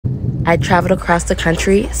I traveled across the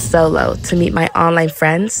country solo to meet my online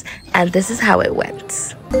friends, and this is how it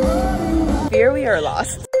went. Here we are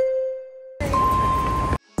lost.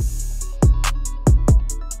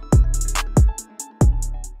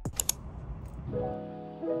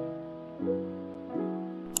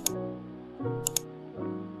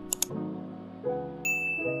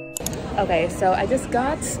 Okay, so I just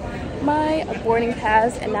got my boarding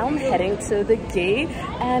pass and now I'm heading to the gate,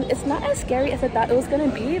 and it's not as scary as I thought it was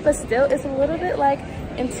gonna be, but still it's a little bit like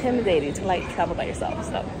intimidating to like travel by yourself.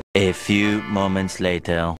 So a few moments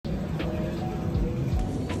later,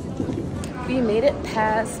 we made it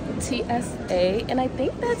past TSA and I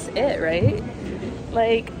think that's it, right?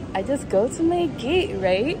 Like I just go to my gate,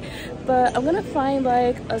 right? But I'm gonna find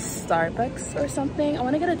like a Starbucks or something. I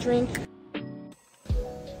want to get a drink.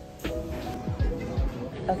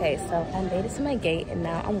 Okay, so I made it to my gate and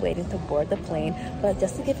now I'm waiting to board the plane. But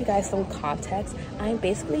just to give you guys some context, I'm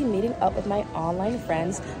basically meeting up with my online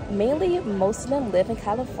friends. Mainly, most of them live in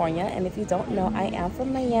California, and if you don't know, I am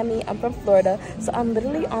from Miami, I'm from Florida, so I'm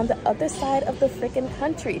literally on the other side of the freaking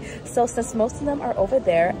country. So since most of them are over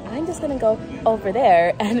there, I'm just gonna go over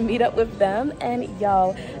there and meet up with them. And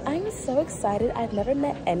y'all, I'm so excited. I've never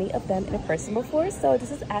met any of them in person before, so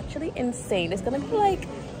this is actually insane. It's gonna be like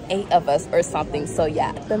 8 of us or something. So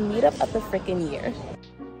yeah, the meetup of the freaking year.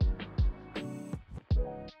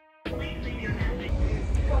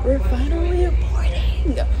 We're finally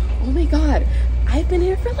boarding. Oh my god, I've been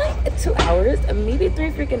here for like 2 hours, maybe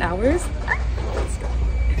 3 freaking hours. Let's go.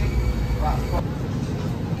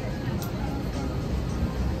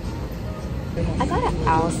 I got an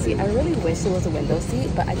aisle seat. I really wish it was a window seat,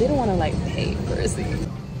 but I didn't want to like pay for a seat.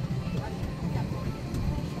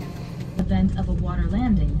 Event of a water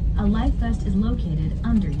landing, a life vest is located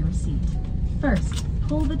under your seat. First,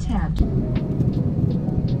 pull the tab.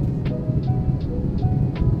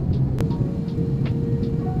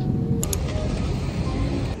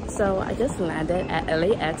 So I just landed at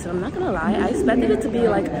LAX, and I'm not gonna lie, I expected it to be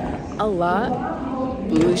like a lot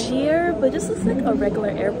bougier, but just looks like a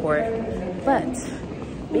regular airport. But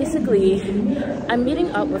basically, I'm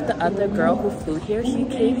meeting up with the other girl who flew here. She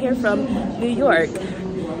came here from New York,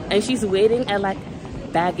 and she's waiting at like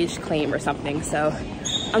baggage claim or something. So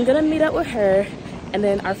I'm gonna meet up with her, and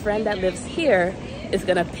then our friend that lives here is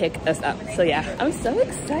gonna pick us up. So yeah, I'm so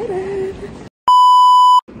excited.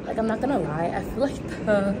 Like, I'm not gonna lie, I feel like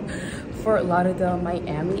the Fort Lauderdale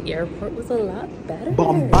Miami airport was a lot better.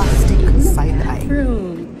 Bombastic side-eye.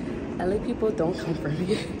 LA people don't come for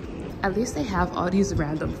me. At least they have all these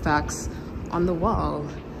random facts on the wall.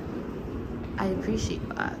 I appreciate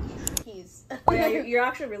that. Oh yeah, you're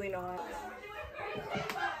actually really not.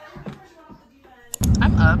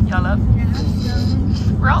 I'm up, y'all up?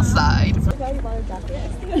 We're outside.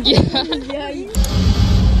 Yeah.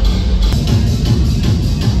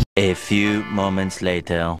 a few moments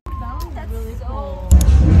later.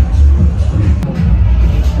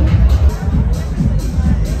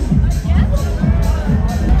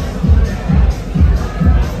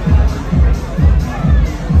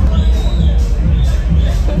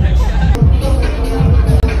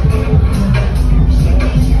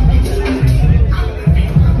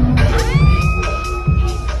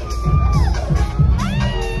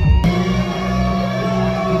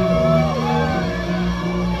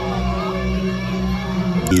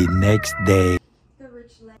 The next day.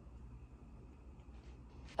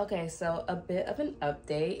 Okay, so a bit of an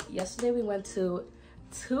update. Yesterday we went to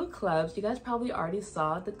 2 clubs. You guys probably already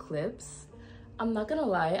saw the clips. I'm not gonna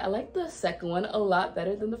lie, I like the second one a lot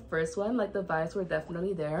better than the first one. Like, the vibes were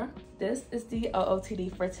definitely there. This is the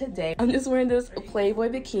OOTD for today. I'm just wearing this Playboy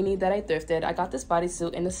bikini that I thrifted. I got this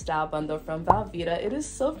bodysuit in a style bundle from Velveeta. It is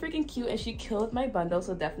so freaking cute, and she killed my bundle,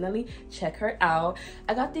 so definitely check her out.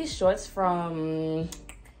 I got these shorts from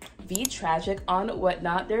Be Tragic on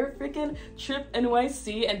Whatnot. They're freaking Trip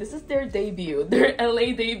NYC, and this is their debut, their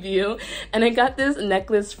LA debut. And I got this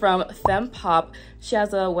necklace from Femme Pop. She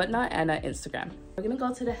has a Whatnot and an Instagram. We're gonna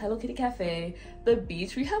go to the Hello Kitty Cafe, the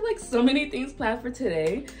beach. We have like so many things planned for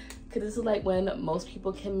today, because this is like when most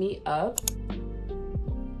people can meet up.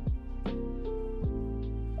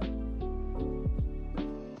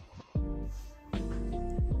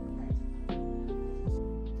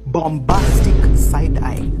 Bombastic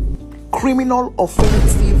side-eye. Criminal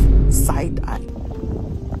offensive side-eye.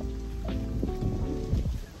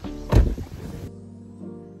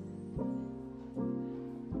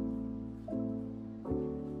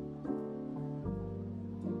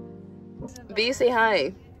 B, say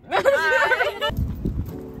hi. Hi.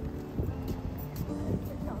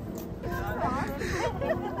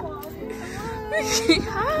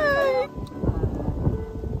 Hi.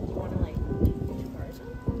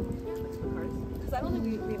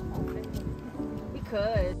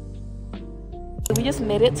 We just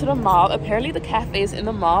made it to the mall. Apparently the cafe is in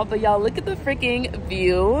the mall, but y'all look at the freaking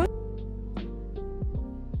view.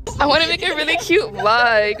 I want to make a really cute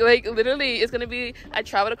vlog. Like literally, it's gonna be I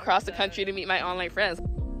traveled across the country to meet my online friends.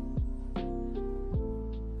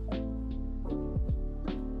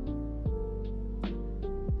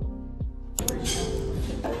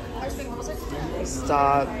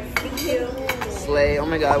 Stop. Thank you. Slay. Oh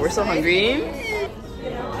my god, we're so hungry.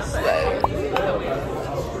 Slay.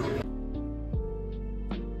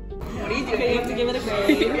 What are you doing? You have to give it a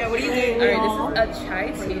grade. Yeah, what are you doing? Alright, this is a chai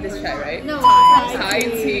tea. This is chai, right? No, Chai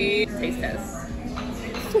tea. Taste test.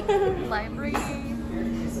 Library.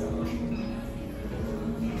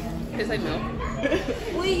 Tastes like milk.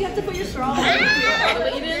 Wait, you have to put your straw. Oh,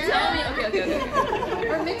 you didn't tell me. Okay.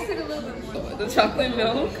 Or mix it a little bit more. The chocolate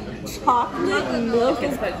milk. Chocolate milk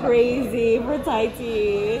is crazy for Thai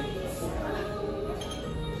tea.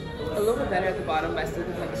 A little bit better at the bottom, but I still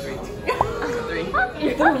think like a 3.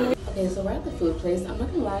 Okay, so we're at the food place. I'm not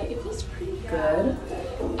gonna lie, it was pretty good.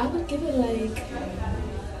 I would give it like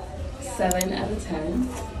 7 out of 10.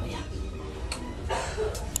 Yeah.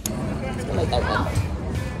 I like that one.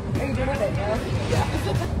 Are you doing a video? Yeah.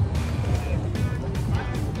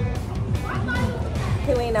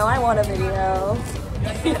 Okay, wait, now I want a video.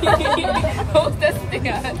 What's this thing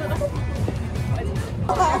at?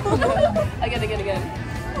 Again.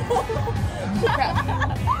 Crap.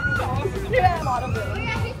 Yeah, a lot of it.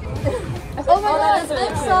 Oh my god,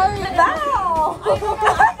 I'm sorry. Val!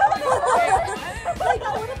 Like,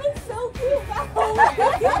 that would have been so cute, Val. What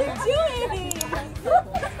are you doing?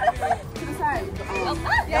 To the side.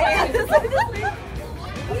 Yeah.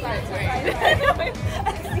 Sorry.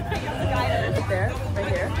 There? Right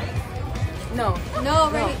here? No. No,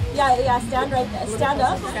 right. Yeah, stand right there. Stand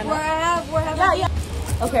up. We're having. Yeah.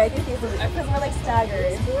 Okay, I think because we're like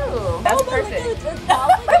staggered. That's perfect.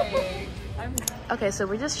 Okay, so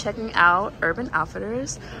we're just checking out Urban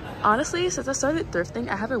Outfitters. Honestly, since I started thrifting,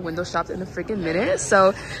 I haven't window shopped in a freaking minute,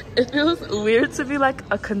 so it feels weird to be like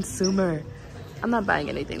a consumer. I'm not buying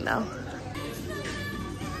anything though.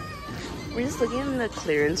 We're just looking in the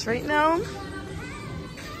clearance right now.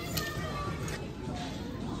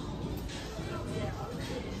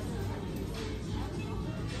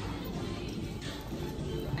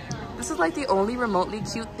 This is like the only remotely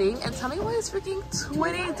cute thing, and tell me why it's freaking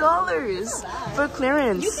 $20 for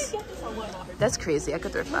clearance. You can get this on $1. That's crazy. I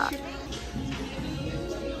could thrift that.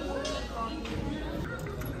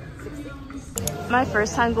 My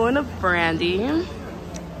first time going to Brandy.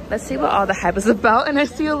 Let's see what all the hype is about, and I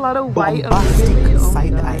see a lot of white. Bombastic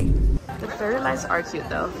side eye. The fairy lights are cute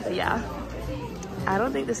though. But yeah, I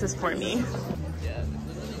don't think this is for me.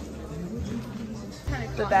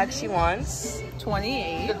 The bag she wants.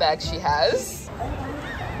 28. The bag she has.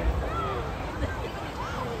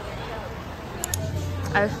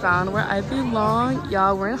 I found where I belong.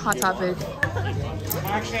 Y'all, we're in Hot Topic.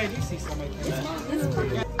 Actually, I do see some like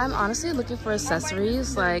this. I'm honestly looking for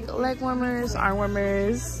accessories like leg warmers, arm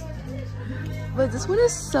warmers. But this one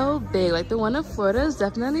is so big. Like the one in Florida is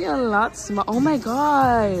definitely a lot small. Oh my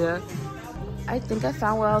god. I think I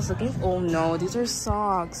found what I was looking for. Oh no, these are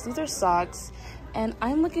socks. These are socks. And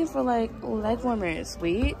I'm looking for like leg warmers.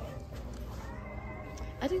 Wait.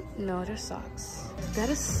 I didn't know they're socks. That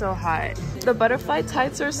is so hot. The butterfly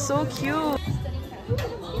tights are so cute.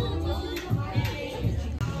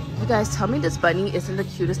 You guys, tell me this bunny isn't the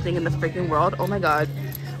cutest thing in the freaking world. Oh my god.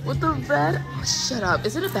 With the red, shut up.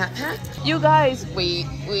 Is it a backpack? You guys, wait.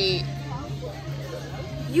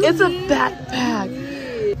 It's a backpack.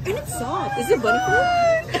 And it's soft. Is it bunny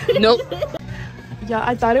fur? Nope. Yeah,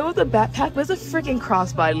 I thought it was a backpack, but it's a freaking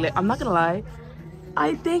crossbody. I'm not gonna lie.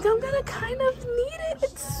 I think I'm gonna kind of need it.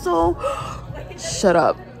 It's so... Shut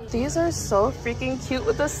up. These are so freaking cute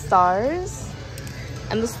with the stars.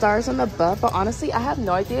 And the stars on the butt. But honestly, I have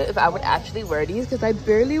no idea if I would actually wear these because I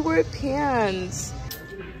barely wear pants.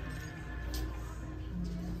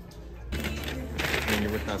 And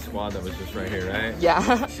you're with that squad that was just right here, right?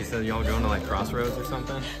 Yeah. She said y'all going to like Crossroads or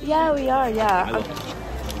something? Yeah, we are, yeah.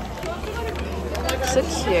 So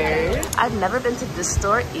cute. I've never been to this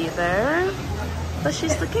store either. But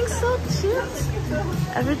she's looking so cute.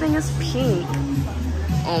 Everything is pink.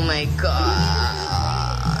 Oh my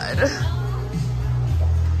god.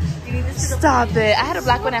 Stop it. I had a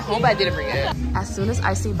black one at home, but I didn't bring it. As soon as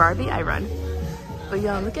I see Barbie, I run. But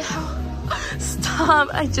y'all, look at how... Stop.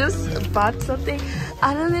 I just bought something.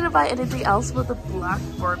 I don't need to buy anything else with a black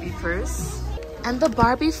Barbie purse. And the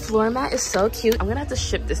Barbie floor mat is so cute. I'm gonna have to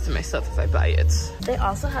ship this to myself if I buy it. They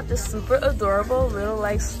also have this super adorable little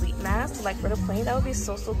like sleep mask. Like for the plane, that would be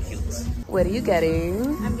so cute. What are you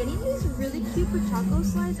getting? I'm getting these really cute xoxo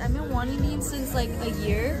slides. I've been wanting these since like a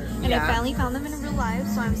year, and I finally found them in real life,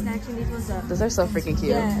 so I'm snatching these ones up. Those are so freaking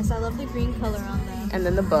cute. Yes, I love the green color on them. And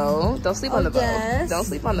then the bow. Don't sleep on the bow. Yes. Don't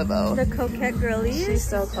sleep on the bow. The coquette girlies. She's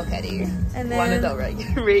so coquette-y. And then Lana Del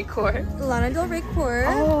Rey core. Lana Del Rey core.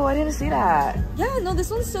 Oh, I didn't see that. Yeah, no, this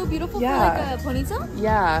one's so beautiful for like a ponytail.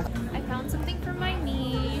 Yeah. I found something for my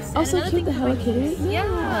niece. Oh, so cute, the Hello Kitty.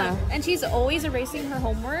 Yeah. And she's always erasing her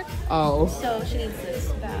homework. Oh. So she needs this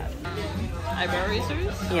bad. Eyebrow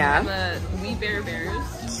erasers. Yeah. The We Bear Bears.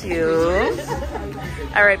 Cute.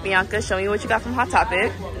 All right, Bianca, show me what you got from Hot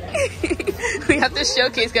Topic. We have to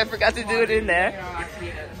showcase. I forgot to do it in there.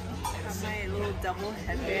 My little double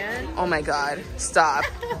headband. Oh my God! Stop.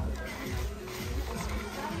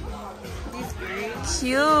 These great.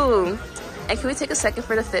 Cute. And can we take a second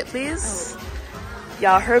for the fit, please?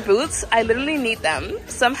 Y'all, her boots, I literally need them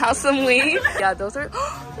somehow, some way. Yeah, those are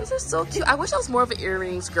so cute. I wish I was more of an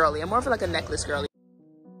earrings girly. I'm more of like a necklace girly.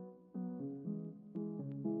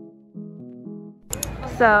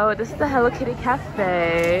 So this is the Hello Kitty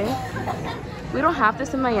Cafe. We don't have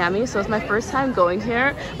this in Miami, so it's my first time going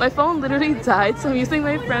here. My phone literally died, so I'm using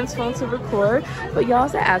my friend's phone to record. But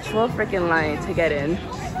y'all's an actual freaking line to get in.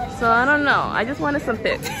 So I don't know. I just wanted some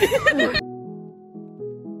pics.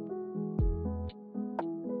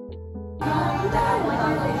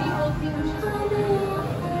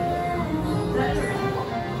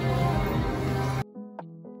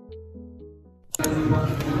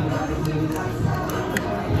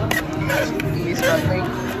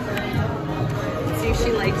 See if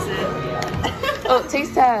she likes it. Oh,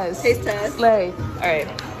 taste test. Taste test. Slay. All right.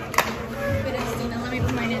 Wait, Xtina, let me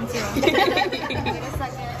put mine in too. Wait a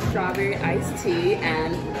second. Strawberry iced tea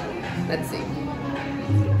and let's see.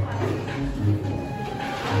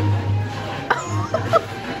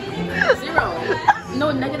 Zero.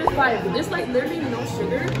 No, -5. There's like literally no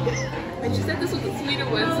sugar. And she said this was the sweeter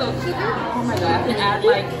one, so oh my God, I can add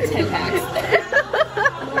like 10 packs.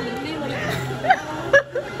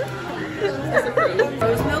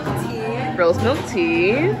 Rose milk tea. Rose milk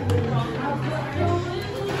tea.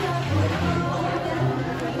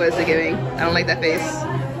 What is it giving? I don't like that face.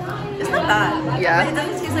 It's not bad. Yeah. But it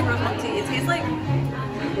doesn't taste like rose milk tea. It tastes like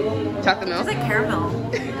Chocolate milk? it's like caramel.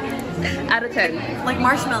 Out of 10. Like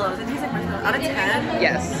marshmallows. It tastes like marshmallows. Out of 10,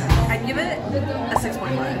 Yes. I'd give it a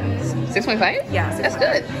 6.5. 6.5? Yeah, That's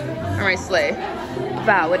good. All right, slay.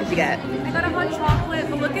 Val, what did you get? I got a hot chocolate,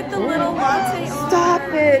 but look at the little latte. Stop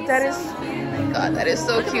it. That is, oh my God, that is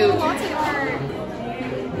so cute. Latte art.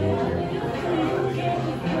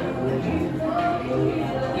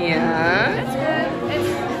 Yeah. It's good.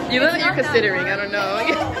 You know what you're considering, I don't know.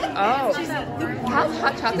 Oh. How's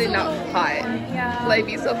hot chocolate not hot? Yeah. Like,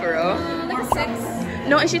 be so for real. Like a 6.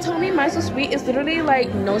 No, and she told me mine's so sweet. It's literally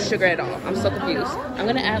like no sugar at all. I'm so confused. I'm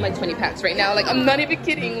gonna add like 20 packs right now. Like, I'm not even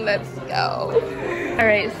kidding. Let's go. All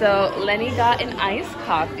right, so Lenny got an iced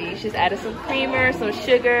coffee. She's added some creamer, some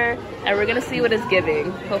sugar, and we're gonna see what it's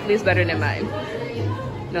giving. Hopefully it's better than mine.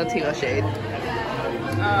 No tea, no shade.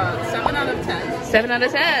 7 out of 10. 7 out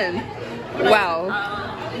of 10. Wow.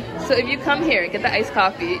 So if you come here, get the iced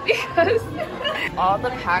coffee because all the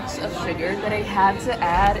packs of sugar that I had to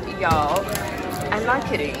add, y'all, I'm not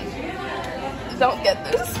kidding. Don't get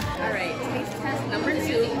this. All right, taste test number 2.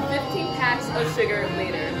 15 packs of sugar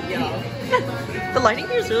later, y'all. The lighting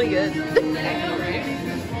here is really good. I know, right?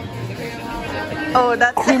 Oh,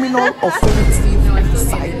 that's Criminal offense. No, I still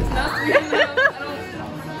hate it. It's not sweet enough. I don't.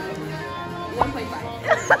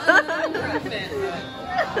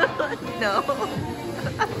 1.5. no.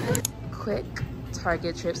 Quick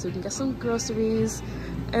Target trip so we can get some groceries,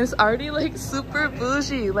 and it's already like super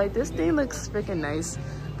bougie. Like, this thing looks freaking nice,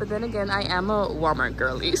 but then again, I am a Walmart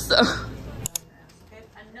girly, so Another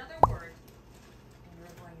word. And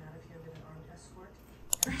you're going out of here with an armed escort.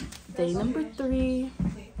 day number 3.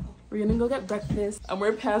 We're gonna go get breakfast. I'm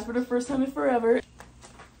wearing pants for the first time in forever.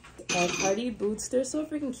 And party boots, they're so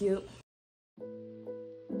freaking cute.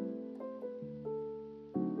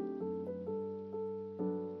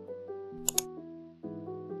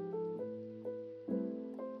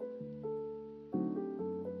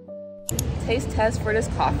 Taste test for this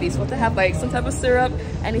coffee. It's supposed to have like some type of syrup,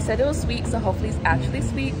 and he said it was sweet, so hopefully it's actually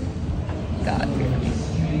sweet. God,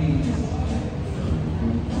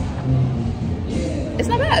 it's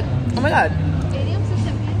not bad. Oh my God.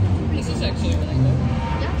 This is actually really good.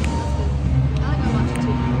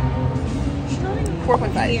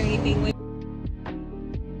 4.5.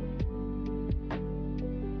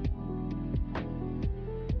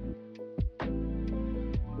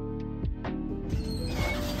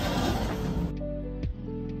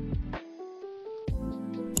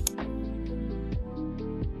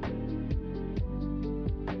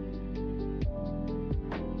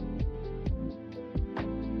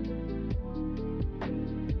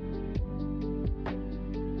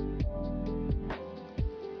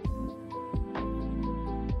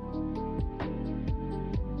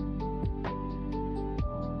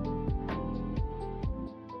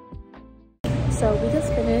 So we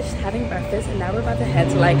just finished having breakfast and now we're about to head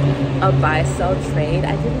to like a buy sell trade.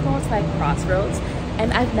 I think we're going to like Crossroads,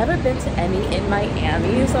 and I've never been to any in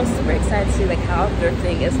Miami, so I'm super excited to see like how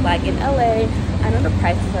thrifting is like in LA. I know the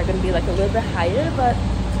prices are going to be like a little bit higher, but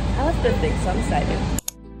I love thrifting, so I'm excited.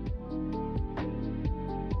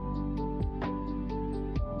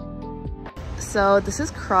 So this is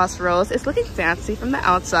Crossroads. It's looking fancy from the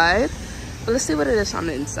outside, but let's see what it is on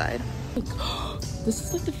the inside. This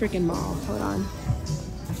is like the freaking mall. Hold on.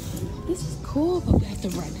 This is cool, but we have to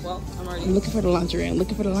run. Well, I'm looking for the lingerie. I'm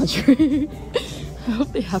looking for the lingerie. I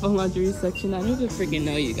hope they have a lingerie section. I don't even freaking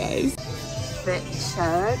know, you guys. Fit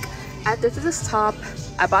check. I thrifted this top.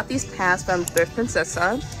 I bought these pants from Thrift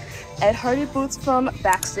Princessa, Ed Hardy boots from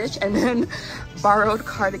Backstitch, and then borrowed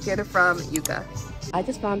cardigan from Yuka. I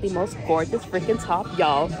just found the most gorgeous freaking top,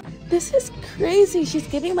 y'all. This is crazy. She's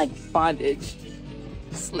giving like bondage.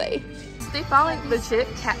 Slay. They found like legit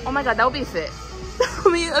cat. Oh my god, that would be fit. That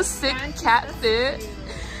would be a sick cat fit.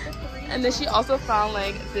 And then she also found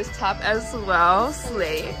like this top as well.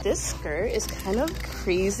 Slay. This skirt is kind of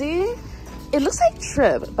crazy. It looks like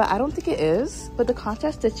trib, but I don't think it is. But the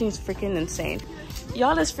contrast stitching is freaking insane.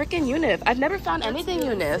 Y'all, it's freaking Unif. I've never found anything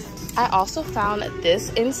Unif. I also found this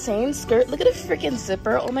insane skirt. Look at the freaking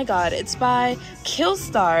zipper. Oh my god, it's by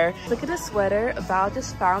Killstar. Look at the sweater Val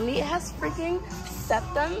just found me. It has freaking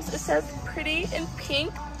septums. It says pretty in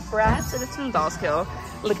pink, Bratz, and it's from Doll's Kill.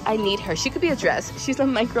 Look, I need her. She could be a dress. She's a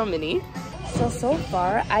micro mini. So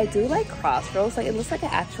far, I do like Crossroads. Like, it looks like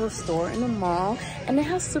an actual store in the mall, and it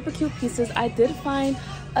has super cute pieces. I did find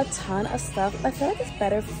a ton of stuff. I feel like it's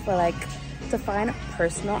better for like to find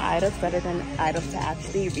personal items better than items to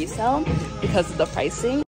actually resell because of the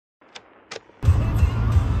pricing.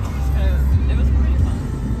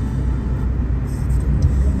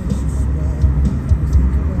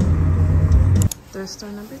 Thrift store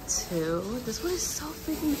number 2. This one is so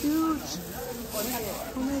freaking huge.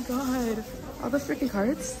 Oh my god. All the freaking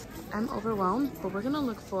carts. I'm overwhelmed, but we're gonna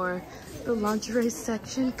look for the lingerie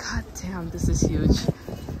section. God damn, this is huge.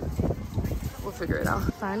 We'll figure it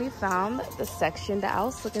out. Finally found the section that I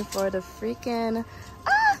was looking for, the freaking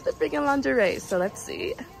lingerie. So let's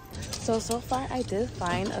see. So far I did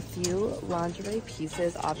find a few lingerie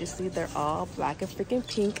pieces. Obviously they're all black and freaking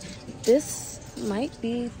pink. This might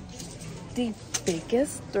be the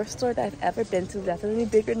biggest thrift store that I've ever been to. Definitely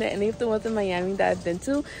bigger than any of the ones in Miami that I've been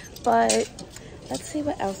to, but let's see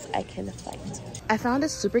what else I can find. I found a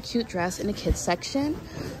super cute dress in the kids section.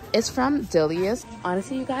 It's from Dillius.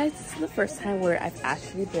 Honestly, you guys, this is the first time where I've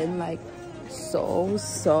actually been like so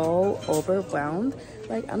overwhelmed.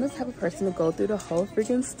 Like, I'm the type of person to go through the whole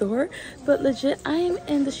freaking store, but legit, I am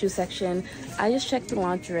in the shoe section. I just checked the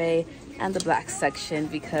lingerie and the black section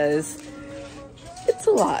because it's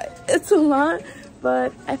a lot,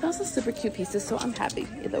 but I found some super cute pieces, so I'm happy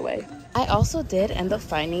either way. I also did end up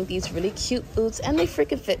finding these really cute boots, and they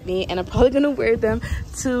freaking fit me, and I'm probably gonna wear them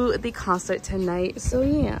to the concert tonight. So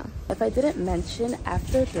yeah, if I didn't mention,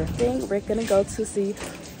 after thrifting, we're gonna go to see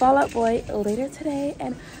Fall Out Boy later today,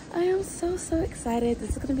 and I am so excited.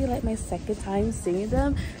 This is gonna be like my second time seeing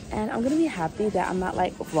them, and I'm gonna be happy that I'm not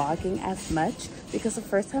like vlogging as much, because the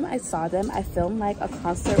first time I saw them, I filmed like a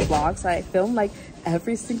concert vlog, so I filmed like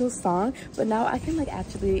every single song, but now I can like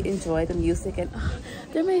actually enjoy the music, and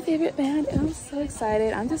they're my favorite band, and I'm so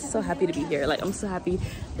excited. I'm just so happy to be here. Like, I'm so happy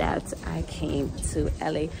that I came to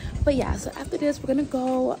LA. But yeah, so after this, we're gonna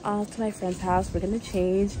go to my friend's house, we're gonna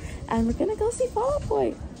change, and we're gonna go see Fall Out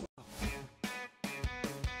Boy.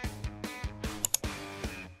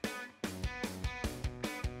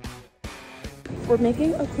 We're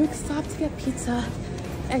making a quick stop to get pizza,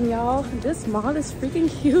 and y'all, this mall is freaking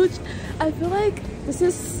huge. I feel like this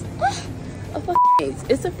is a fucking maze.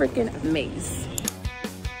 It's a freaking maze.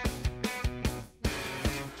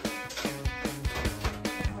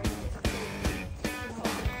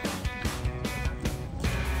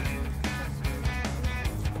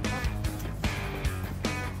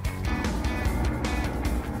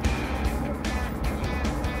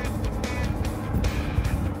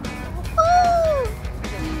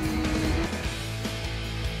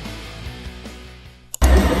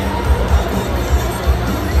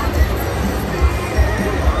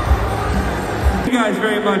 Thank you guys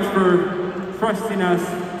very much for trusting us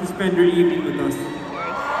to spend your evening with us.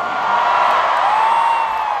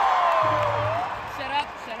 Shut up.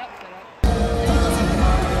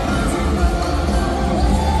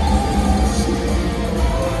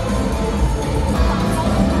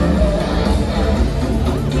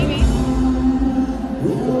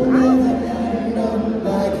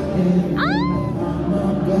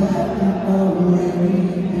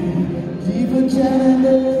 Keep a child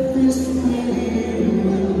this way.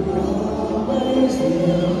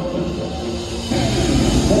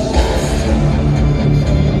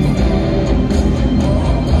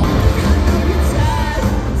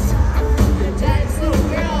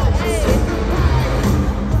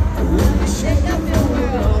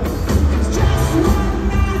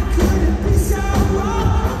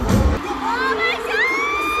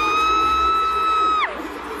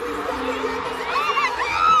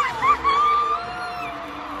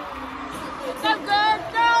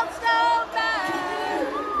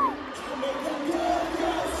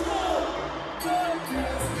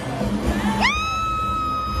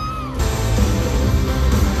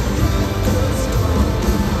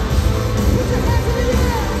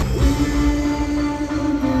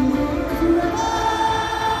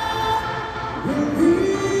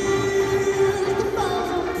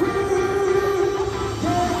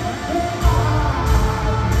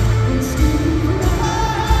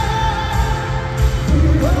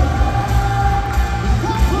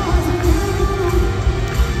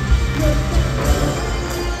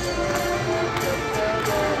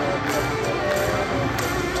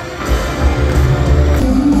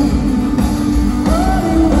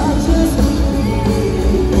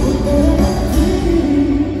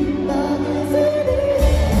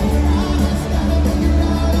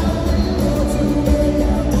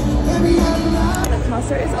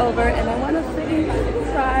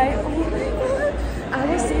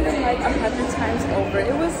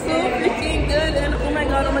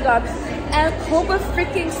 my god. And Cobra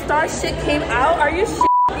freaking Starship came out. Are you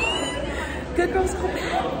shitting me? Good girls go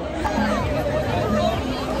back.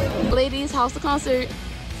 Ladies, how's the concert?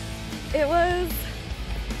 It was.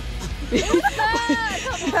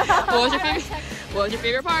 What was your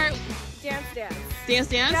favorite part? Dance.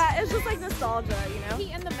 Dance? Yeah, it's just like nostalgia, you know?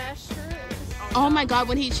 He in the mesh shirt. Oh my god,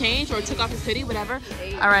 when he changed or took off his hoodie, whatever.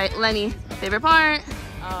 All right, Lenny, favorite part?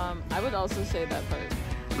 I would also say that part.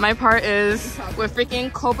 My part is when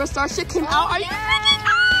freaking Cobra Starship came out. Are you freaking?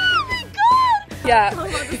 Oh my god! Yeah.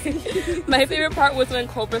 My favorite part was when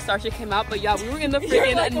Cobra Starship came out, but yeah, we were in the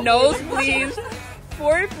freaking nosebleeds,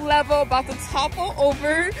 4th level, about to topple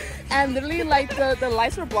over, and literally like the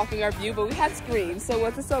lights were blocking our view, but we had screens, so it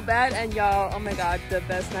wasn't so bad. And y'all, oh my god, the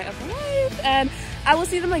best night of my life. And I will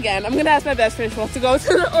see them again. I'm gonna ask my best friend if she wants to go to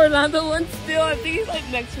the Orlando one still. I think it's like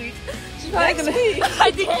next week. She's probably gonna.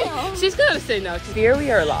 I think she's gonna say no. I fear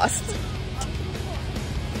we are lost.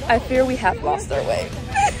 I fear we have lost our way.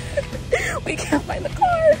 We can't find the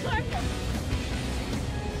car.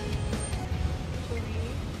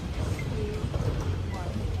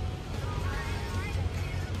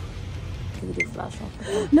 Can we do flash off?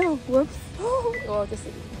 No, whoops. Well, just.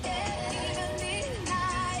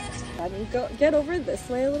 I mean, go get over this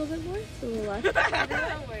way a little bit more to the left.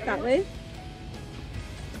 That way.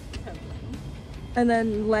 And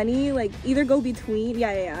then Lenny, like either go between.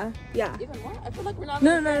 Yeah. Even what? I feel like we're not.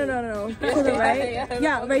 No. To the right.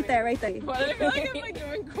 Yeah, right there. Why do I feel like I'm like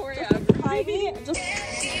doing choreography? Ivy, just.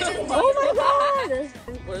 Oh my god!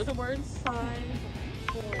 What are the words?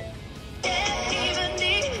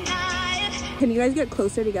 Can you guys get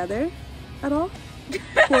closer together at all?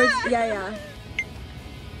 Towards, yeah.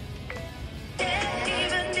 That's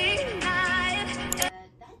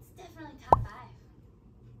definitely top 5.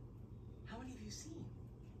 How many have you seen?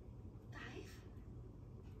 5?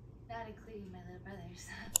 Not including my little brothers.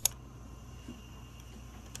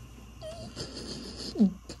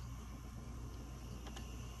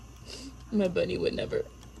 My bunny would never.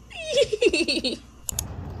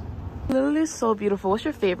 Literally so beautiful. What's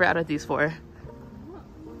your favorite out of these 4?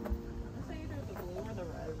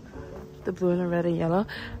 The blue and the red and yellow.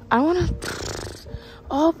 I want to.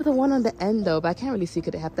 Oh, but the one on the end though. But I can't really see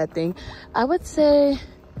because they have that thing. I would say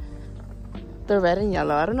the red and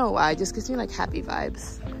yellow. I don't know why. It just gives me like happy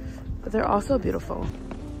vibes. But they're also beautiful.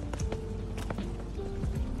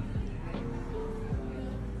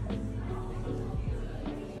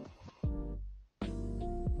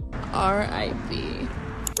 R.I.P.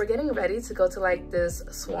 We're getting ready to go to like this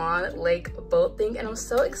Swan Lake boat thing, and I'm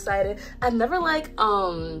so excited. I've never like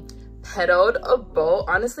pedaled a boat.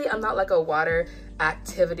 Honestly, I'm not like a water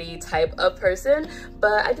activity type of person,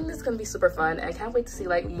 but I think this is gonna be super fun. I can't wait to see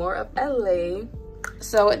like more of LA.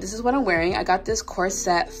 So this is what I'm wearing. I got this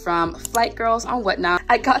corset from Flight Girls on Whatnot.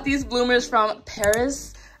 I got these bloomers from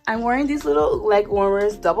Paris. I'm wearing these little leg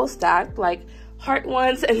warmers, double stacked, like heart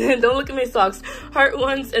ones, and then don't look at my socks, heart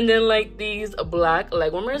ones, and then like these black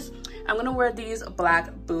leg warmers. I'm gonna wear these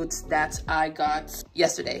black boots that I got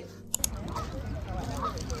yesterday.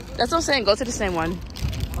 That's what I'm saying, go to the same one.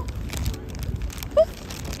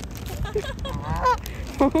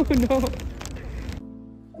 Oh no.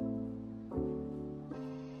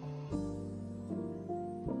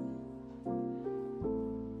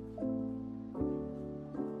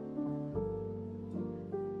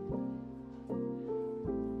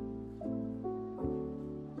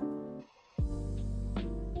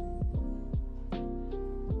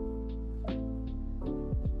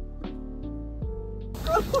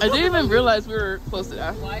 I didn't even realize we were close to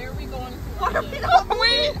that. Why are we going?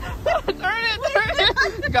 Wait! Turn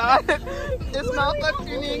it! God, it smells like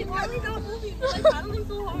tuning. Why are we not moving? We're like paddling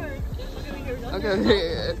so hard.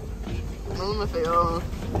 Okay. I'm gonna fail.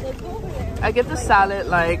 Let's go over there. I get the salad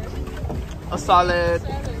like a solid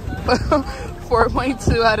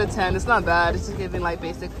 4.2 out of 10. It's not bad. It's just giving like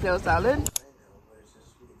basic kale salad.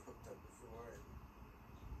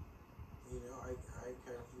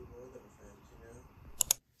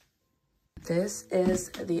 This is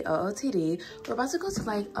the OOTD. We're about to go to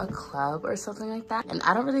like a club or something like that. And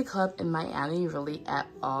I don't really club in Miami really at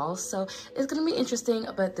all. So it's gonna be interesting,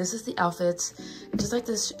 but this is the outfits. Just like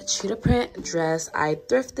this cheetah print dress. I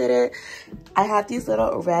thrifted it. I have these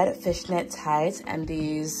little red fishnet tights and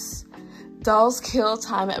these Dolls Kill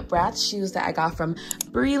Time at Bratz shoes that I got from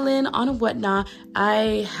Breland on Whatnot.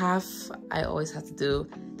 I always have to do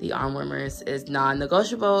the arm warmers is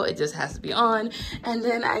non-negotiable. It just has to be on. And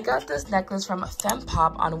then I got this necklace from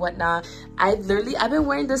Fempop on Whatnot. I've been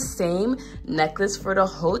wearing the same necklace for the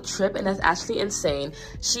whole trip, and that's actually insane.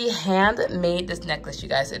 She handmade this necklace, you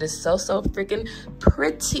guys. It is so freaking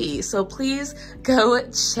pretty. So please go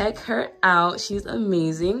check her out. She's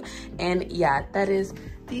amazing. And yeah, that is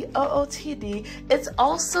the OOTD. It's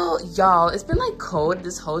also, y'all, it's been like cold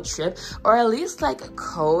this whole trip, or at least like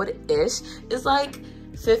cold-ish. It's like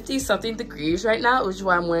 50 something degrees right now, which is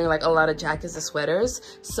why I'm wearing like a lot of jackets and sweaters.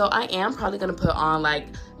 So I am probably gonna put on like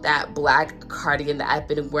that black cardigan that I've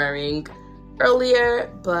been wearing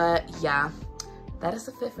earlier. But yeah, that is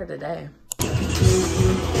the fit for today.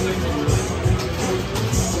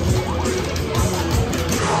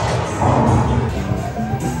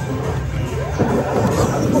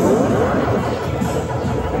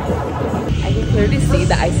 I can clearly see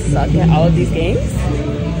that I suck at all of these games.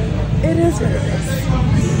 It is what it is.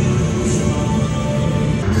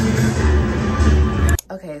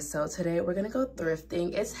 Okay, so today we're gonna go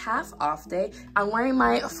thrifting. It's half off day. I'm wearing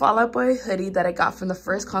my Fall Out Boy hoodie that I got from the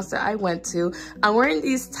first concert I went to. I'm wearing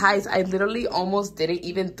these ties. I literally almost didn't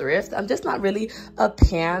even thrift. I'm just not really a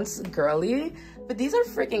pants girly, but these are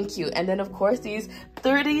freaking cute. And then of course these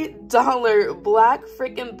 $30 black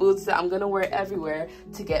freaking boots that I'm gonna wear everywhere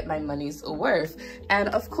to get my money's worth. And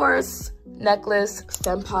of course, necklace,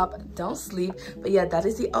 Fempop, don't sleep. But yeah, that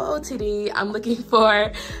is the OOTD. I'm looking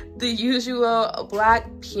for the usual black,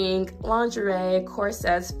 pink, lingerie,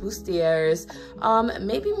 corsets, bustiers,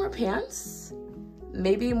 maybe more pants.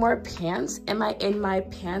 Maybe more pants. Am I in my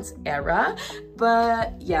pants era?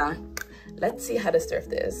 But yeah, let's see how this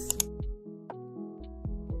thrift is.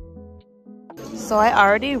 So I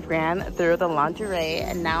already ran through the lingerie,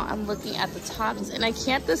 and now I'm looking at the tops, and I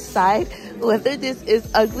can't decide whether this is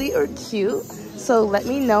ugly or cute. So let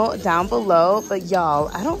me know down below. But y'all,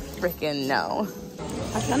 I don't freaking know.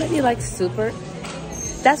 I'm trying to be like super.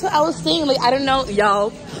 That's what I was saying. Like, I don't know,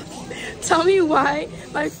 y'all. Tell me why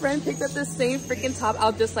my friend picked up the same freaking top.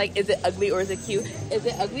 I'll just like, is it ugly or is it cute? Is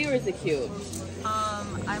it ugly or is it cute?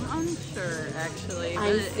 I'm unsure actually.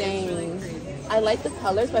 I'm saying. Really crazy. I like the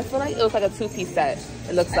colors, but I feel like it was like a two-piece set.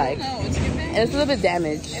 It looks like. No, it's giving. And it's a little bit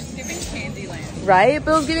damaged. It's giving Candyland. Right?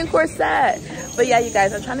 But it was giving corset. But yeah, you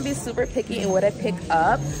guys, I'm trying to be super picky in what I pick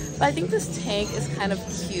up. But I think this tank is kind of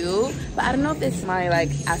cute. But I don't know if it's my like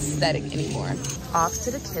aesthetic anymore. Off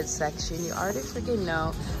to the kids section. You already freaking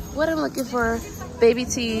know what I'm looking for. Baby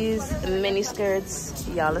tees, mini skirts.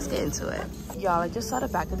 Y'all, let's get into it. Y'all, I just saw the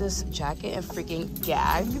back of this jacket and freaking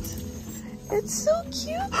gagged. It's so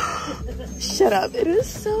cute. Shut up. It is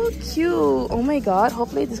so cute. Oh my god.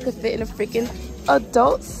 Hopefully this could fit in a freaking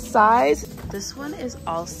adult size. This one is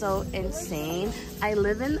also insane. I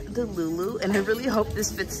live in the Lulu, and I really hope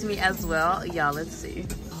this fits me as well. Y'all, let's see.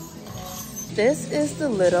 This is the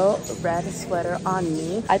little red sweater on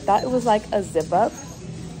me. I thought it was like a zip up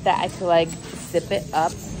that I could like zip it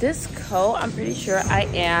up. This coat, I'm pretty sure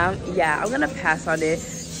I'm gonna pass on it.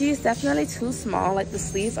 She's definitely too small. Like the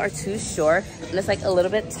sleeves are too short, and it's like a little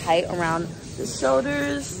bit tight around the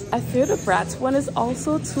shoulders. I feel the Bratz one is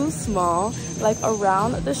also too small, like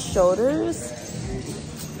around the shoulders.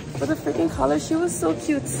 For the freaking color, she was so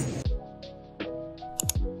cute.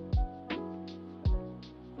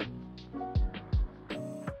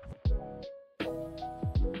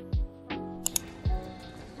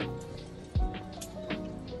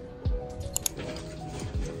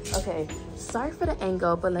 Okay, sorry for the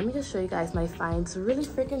angle, but let me just show you guys my finds really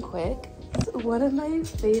freaking quick. It's one of my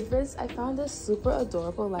favorites. I found this super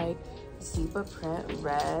adorable like zebra print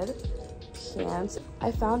red pants.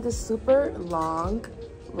 I found this super long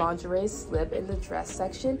lingerie slip in the dress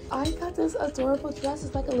section. I got this adorable dress.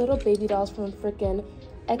 It's like a little baby doll from freaking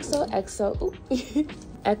XOXO.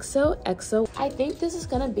 XOXO. I think this is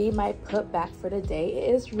gonna be my put back for the day.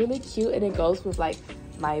 It is really cute, and it goes with like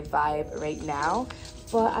my vibe right now,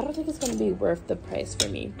 but I don't think it's gonna be worth the price for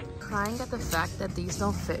me. Crying at the fact that these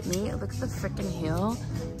don't fit me. Look at the freaking heel.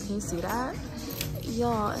 Can you see that?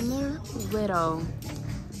 Y'all, and they're little.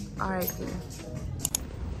 R.I.P.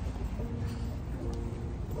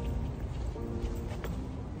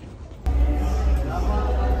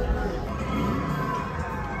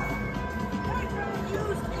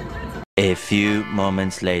 A few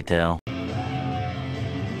moments later.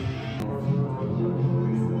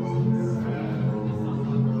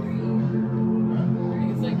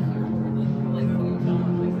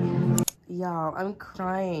 Y'all, I'm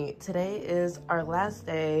crying. Today is our last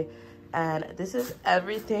day And this is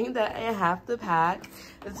everything that I have to pack.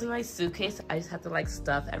 This is my suitcase. I just have to like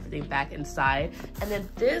stuff everything back inside. And then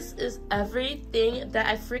this is everything that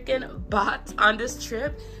I freaking bought on this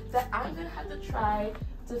trip that I'm gonna have to try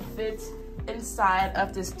to fit inside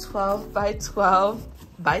of this 12 by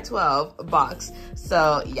 12 box.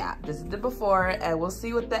 So yeah, this is the before and we'll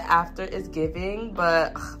see what the after is giving,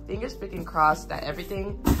 but fingers freaking crossed that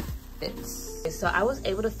everything fits. So I was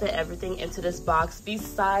able to fit everything into this box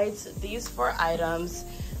besides these 4 items.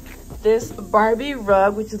 This Barbie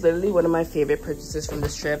rug, which is literally one of my favorite purchases from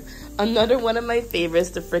this trip. Another one of my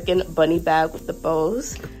favorites, the freaking bunny bag with the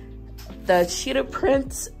bows. The cheetah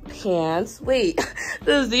print pants. Wait,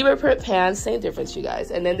 the zebra print pants, same difference, you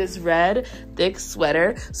guys. And then this red thick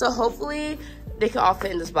sweater. So hopefully they can all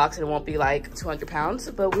fit in this box and it won't be like 200 pounds,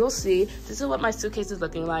 but we'll see. This is what my suitcase is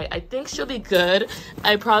looking like. I think she'll be good.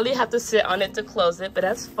 I probably have to sit on it to close it, but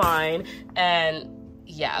that's fine. And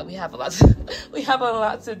yeah, we have a lot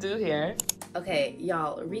to do here. Okay,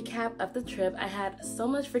 y'all, recap of the trip. I had so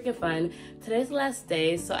much freaking fun. Today's the last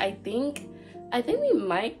day, so I think we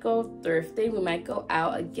might go thrifting. We might go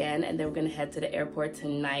out again, and then we're gonna head to the airport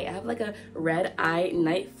tonight. I have like a red-eye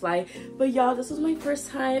night flight. But y'all, this was my first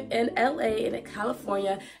time in LA, in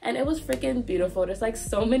California, and it was freaking beautiful. There's like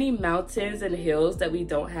so many mountains and hills that we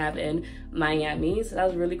don't have in Miami, so that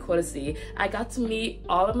was really cool to see. I got to meet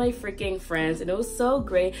all of my freaking friends, and it was so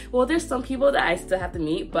great. Well, there's some people that I still have to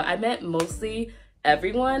meet, but I met mostly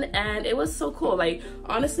everyone, and it was so cool. Like,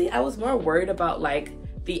 honestly, I was more worried about like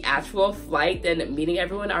the actual flight than meeting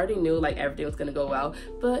everyone. I already knew like everything was gonna go well,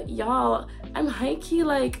 but y'all, I'm high-key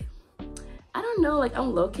like, I don't know, like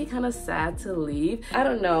I'm low-key kind of sad to leave. I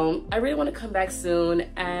don't know, I really want to come back soon.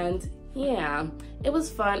 And yeah, it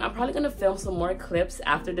was fun. I'm probably gonna film some more clips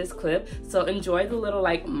after this clip, so enjoy the little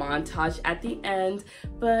like montage at the end.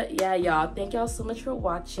 But yeah, y'all, thank y'all so much for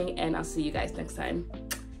watching, and I'll see you guys next time.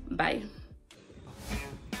 Bye.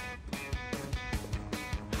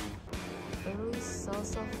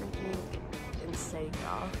 So freaking insane,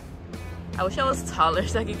 y'all. I wish I was taller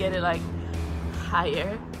so I could get it like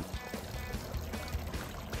higher.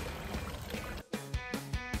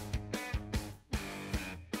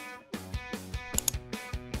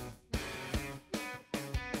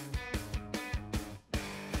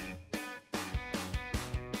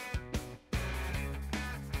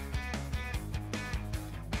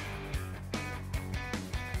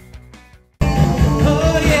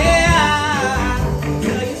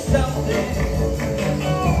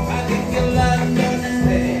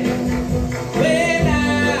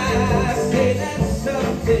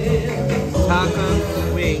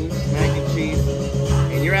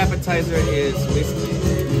 Appetizer is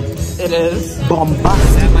whiskey. It is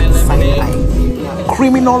bombastic side-eye,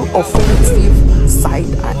 criminal offensive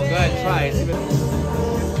side-eye. Go ahead, try it.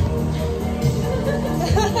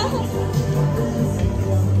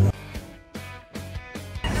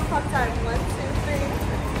 Pop time, 1, 2.